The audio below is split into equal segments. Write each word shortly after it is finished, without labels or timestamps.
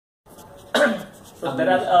So there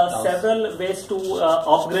are several ways to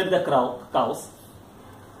upgrade the cows.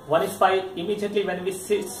 One is by immediately when we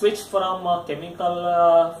switch from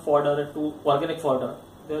chemical fodder to organic fodder,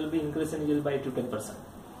 there will be increase in yield by 8 to 10%.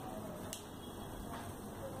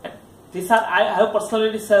 These are, I have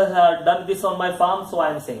personally done this on my farm, so I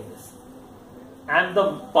am saying this. I am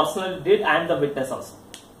the personally did, I am the witness also.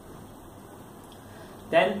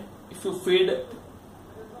 Then if you feed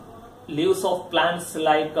leaves of plants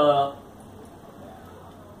like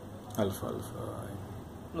alfalfa.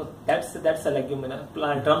 No, that's a legumina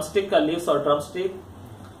plant. Drumstick leaves or drumstick,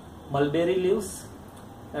 mulberry leaves.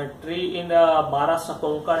 A tree in Maharashtra,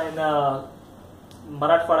 Konkan, and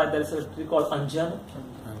Marathwada, there is a tree called Anjan.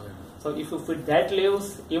 So if you feed that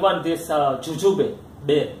leaves, even this jujube,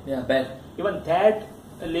 bear, even that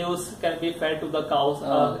leaves can be fed to the cows,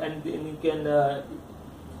 and you can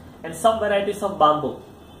and some varieties of bamboo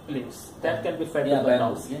leaves that can be fed to the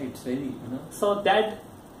cows. Yeah, it's very, So that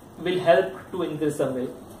will help to increase the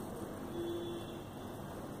milk.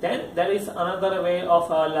 Then there is another way of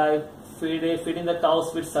like feeding the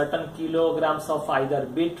cows with certain kilograms of either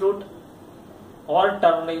beetroot or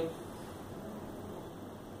turnip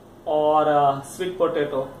or sweet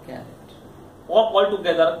potato, carrot, or all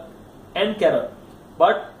together, and carrot.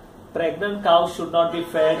 But pregnant cows should not be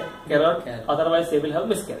fed carrot, otherwise they will have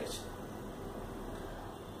miscarriage.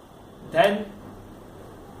 Then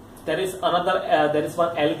there is another, there is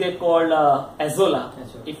one algae called azolla.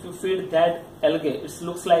 If you feed that algae, it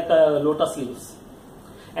looks like lotus leaves,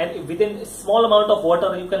 and within a small amount of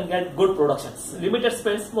water you can get good production. Limited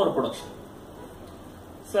space, more production.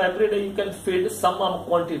 So every day you can feed some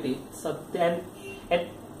quantity. So then, and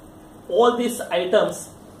all these items,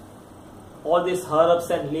 all these herbs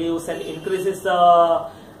and leaves, and increases the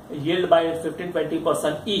yield by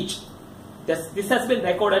 15-20% each. This has been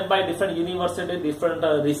recorded by different universities, different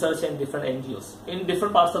research, and different NGOs in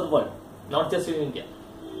different parts of the world, not just in India.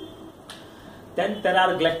 Then there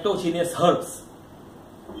are galactogenous herbs.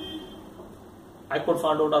 I could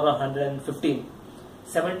find out around 115.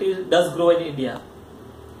 70 does grow in India,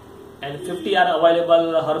 and 50 are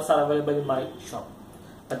available. Herbs are available in my shop,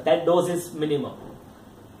 but that dose is minimum.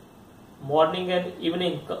 Morning and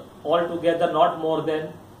evening all together, not more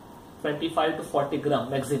than 25 to 40 gram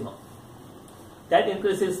maximum. That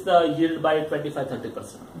increases the yield by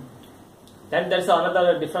 25-30%. Then there is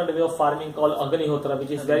another different way of farming called Agnihotra,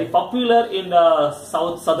 which is very popular in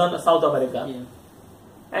southern South America,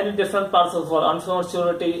 and in different parts of the world.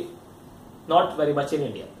 Unfortunately, not very much in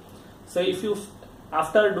India. So if you,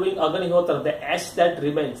 after doing Agnihotra, the ash that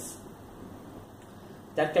remains,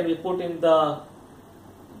 that can be put in the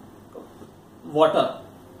water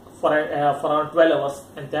for around 12 hours,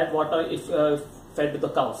 and that water is fed to the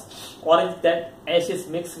cows, or if that ash is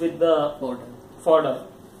mixed with the fodder,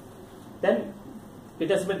 then it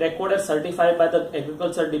has been recorded, certified by the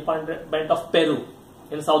Agriculture Department of Peru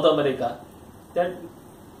in South America, that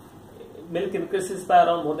milk increases by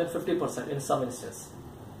around more than 50% in some instances.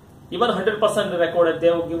 Even 100% recorded. They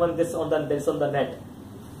have given this on the net,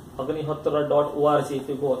 agnihotra.org. If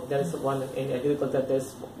you go, there is one in agriculture. There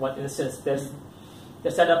is one instance. They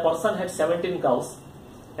said a person had 17 cows,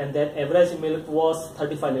 and their average milk was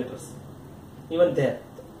 35 liters. Even there,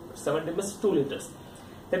 17 means 2 liters.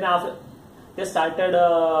 Then after they started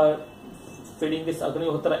feeding this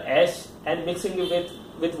Agnihotra ash and mixing it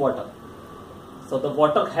with water. So the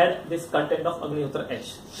water had this content of Agnihotra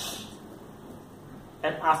ash.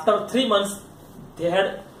 And after 3 months, they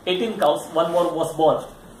had 18 cows. One more was born.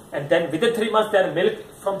 And then within 3 months, their milk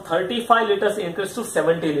from 35 liters increased to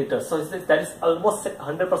 70 liters. So that is almost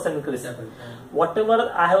 100% increase.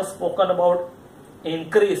 Whatever I have spoken about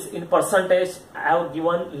increase in percentage, I have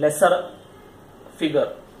given lesser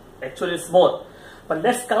figure. Actually, it's more. But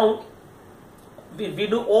let's count. We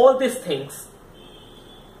do all these things,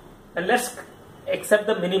 and let's accept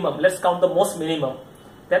the minimum. Let's count the most minimum.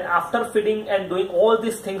 Then after feeding and doing all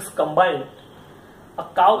these things combined, a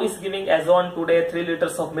cow is giving as on today 3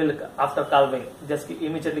 liters of milk after calving, just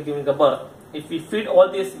immediately giving a birth. If we feed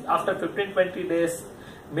all this after 15-20 days,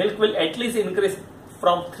 milk will at least increase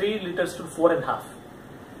from 3 liters to 4.5.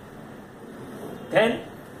 Then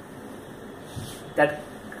that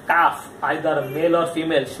calf, either male or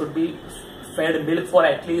female, should be fed milk for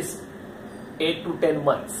at least 8 to 10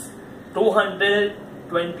 months,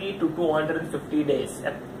 220 to 250 days.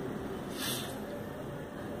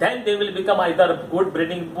 Then they will become either good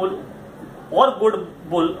breeding bull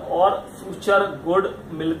or future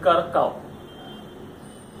good milker cow.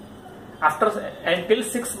 Until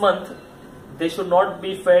 6 months, they should not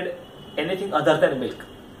be fed anything other than milk.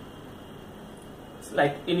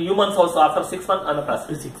 like in humans also after 6 months anaprasan.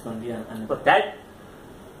 After 6 months, yeah. So that,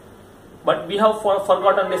 but we have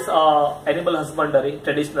forgotten this animal husbandry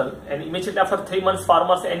traditional, and immediately after 3 months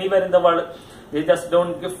farmers anywhere in the world, they just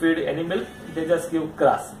don't give feed any milk, they just give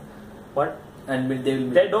grass. But And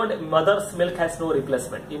they don't, mother's milk has no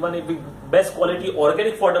replacement. Even if we best quality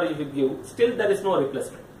organic fodder if we give, still there is no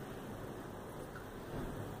replacement.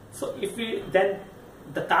 So if we, then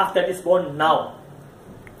the calf that is born now,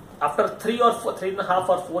 after 3.5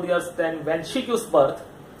 or 4 years, then when she gives birth,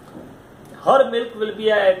 her milk will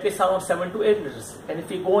be at least around 7 to 8 liters. And if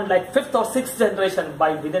we go on like 5th or 6th generation,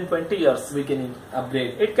 by within 20 years, we can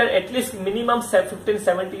upgrade. It can at least minimum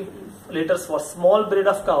 15-70 liters for small breed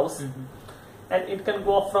of cows. And it can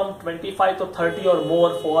go up from 25 to 30 or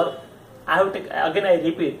more for, I have to, again I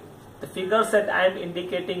repeat, the figures that I am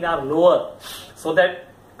indicating are lower, so that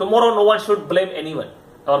tomorrow no one should blame anyone,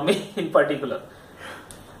 or me in particular.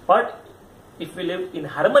 But if we live in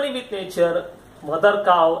harmony with nature, Mother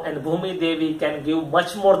Cow and Bhumi Devi can give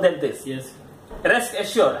much more than this. Yes. Rest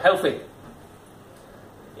assured, have faith.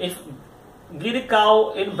 If Giri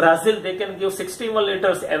cow in Brazil, they can give 61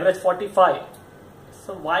 liters, average 45.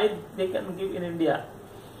 So why they can give in India?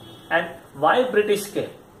 And why British came?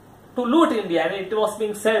 To loot India. And it was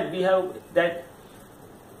being said, we have that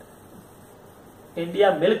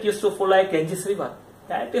India milk used to flow like Ganges River.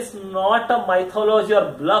 That is not a mythology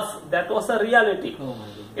or bluff. That was a reality. Oh my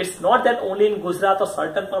God. It's not that only in Gujarat or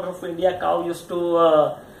certain part of India cow used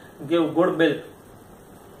to give good milk.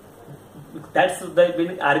 That's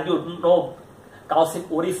been argued. No, cows in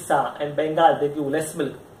Orissa and Bengal, they give less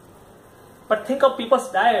milk. But think of people's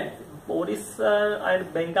diet. Orissa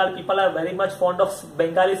and Bengal people are very much fond of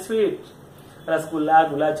Bengali sweets. Rasgulla,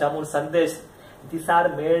 gulab jamun, sandesh. These are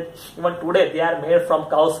made, even today, they are made from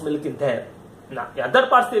cow's milk in there. Now, the other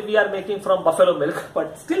parts we are making from buffalo milk,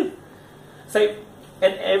 but still. So,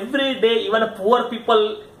 and every day, even poor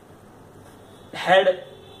people had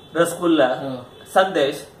rasgulla,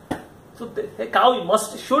 sandesh. So, the cow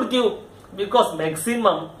should give, because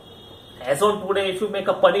maximum, as on today, if you make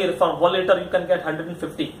a paneer from 1 liter, you can get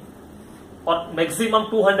 150 or maximum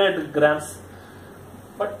 200 grams.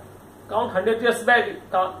 But count 100 years back,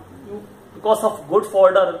 because of good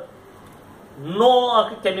fodder,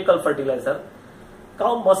 no chemical fertilizer,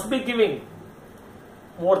 cow must be giving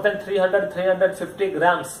more than 300-350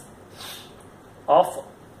 grams of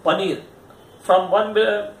paneer from 1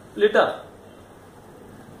 liter.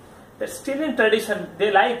 That's still in tradition. They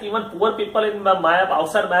like, even poor people in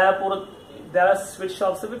outside Mayapur, there are sweet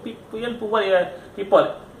shops, even poor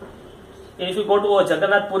people. If you go to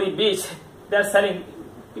Jagannath Puri beach, they are selling,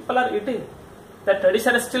 people are eating. That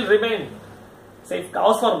tradition still remains. So if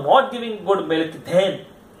cows were not giving good milk, then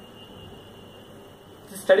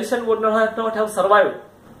this tradition would not have survived.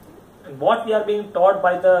 And what we are being taught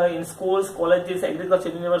by in schools, colleges, agriculture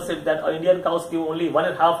universities, that Indian cows give only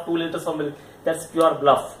 1.5-2 liters of milk, that's pure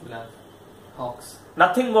bluff. Hawks.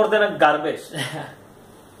 Nothing more than a garbage.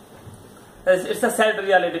 It's a sad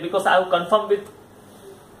reality, because I have confirmed with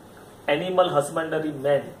animal husbandry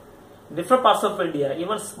men. Different parts of India,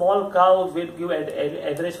 even small cows will give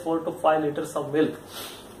average 4 to 5 liters of milk.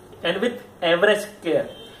 And with average care.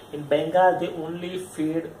 In Bengal, they only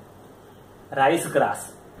feed rice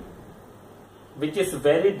grass, which is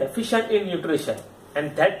very deficient in nutrition.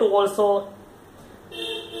 And that too also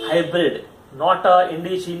hybrid, not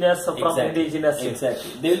indigenous from indigenous.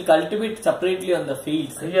 Exactly. They will cultivate separately on the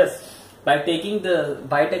fields. Yes. By taking the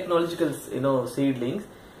biotechnological, seedlings,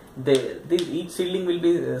 each seedling will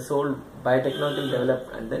be sold biotechnologically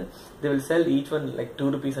developed, and then they will sell each one like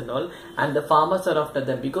 2 rupees and all, and the farmers are after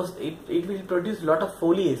them because it will produce a lot of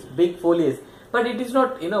foliage, big foliage, but it is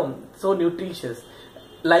not so nutritious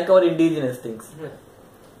like our indigenous things.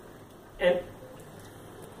 And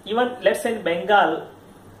even let's say in Bengal,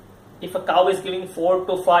 if a cow is giving 4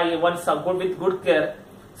 to 5, once with good care,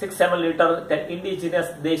 6-7 liter, that indigenous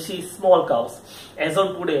deshi small cows, as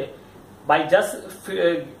on today, by just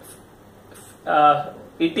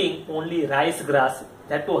eating only rice grass,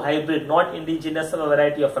 that too hybrid, not indigenous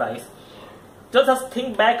variety of rice. Just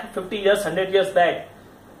think back 50 years, 100 years back,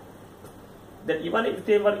 that even if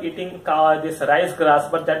they were eating this rice grass,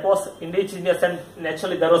 but that was indigenous, and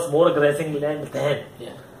naturally there was more grazing land then. Yeah.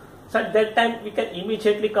 So at that time, we can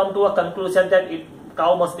immediately come to a conclusion that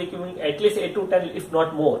cow must be giving at least 8 to 10, if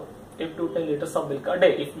not more, 8 to 10 liters of milk a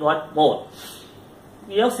day, if not more.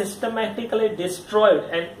 We have systematically destroyed,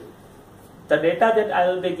 and the data that I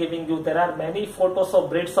will be giving you, there are many photos of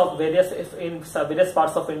breeds of various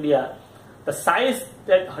parts of India. The size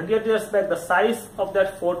that 100 years back, the size of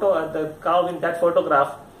that photo, the cow in that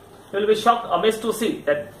photograph, you will be shocked, amazed to see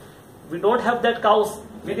that we don't have that cows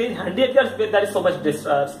within 100 years. There is so much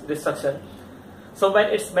destruction. So when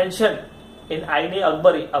it's mentioned in Aini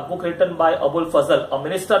Akbari, a book written by Abul Fazl, a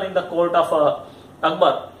minister in the court of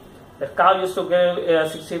Akbar, the cow used to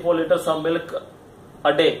give 64 liters of milk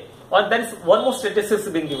a day. Or there is one more statistics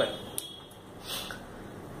being given,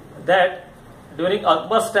 that during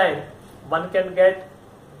Akbar's time, one can get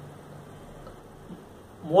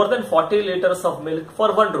more than 40 liters of milk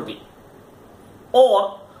for 1 rupee,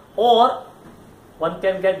 or one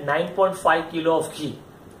can get 9.5 kilo of ghee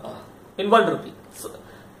in 1 rupee. So,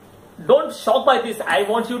 don't shock by this. I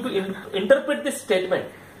want you to interpret this statement.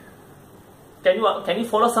 Can you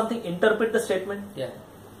follow something? Interpret the statement. Yeah.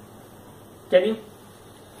 Can you?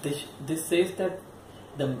 This says that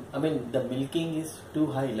the milking is too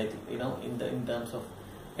high, like in terms of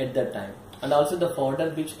at that time, and also the fodder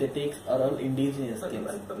which they take are all indigenous things.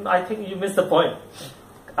 I think you missed the point.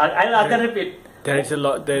 I can repeat. There's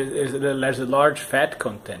a large fat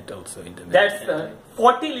content also in the milk. That's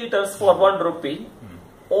 40 liters for 1 rupee,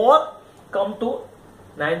 or come to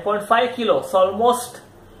 9.5 kilos. So almost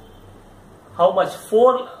how much?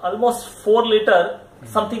 Almost 4 liter,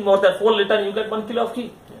 something more than 4 liter. You get 1 kilo of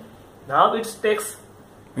ghee. Yeah. Now it takes.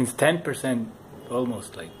 Means 10%,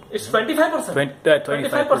 almost like. It's 25%.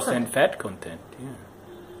 25% fat content. Yeah.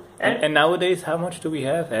 And nowadays, how much do we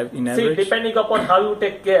have in average? See, depending upon how you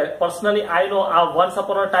take care. Personally, I know once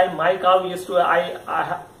upon a time my cow used to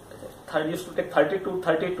used to take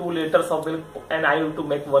 32 liters of milk, and I used to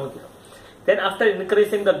make 1 kilo. Then after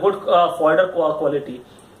increasing the good fodder quality,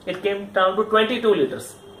 it came down to 22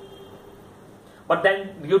 liters. But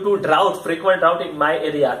then due to frequent drought in my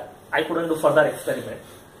area, I couldn't do further experiment.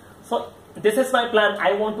 So this is my plan.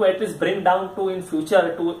 I want to at least bring down to in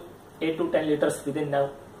future to 8 to 10 liters within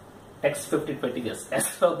now next 15-20 years.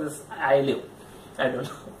 As long as I live, I don't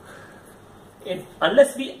know.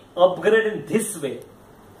 Unless we upgrade in this way.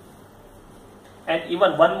 And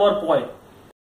even one more point.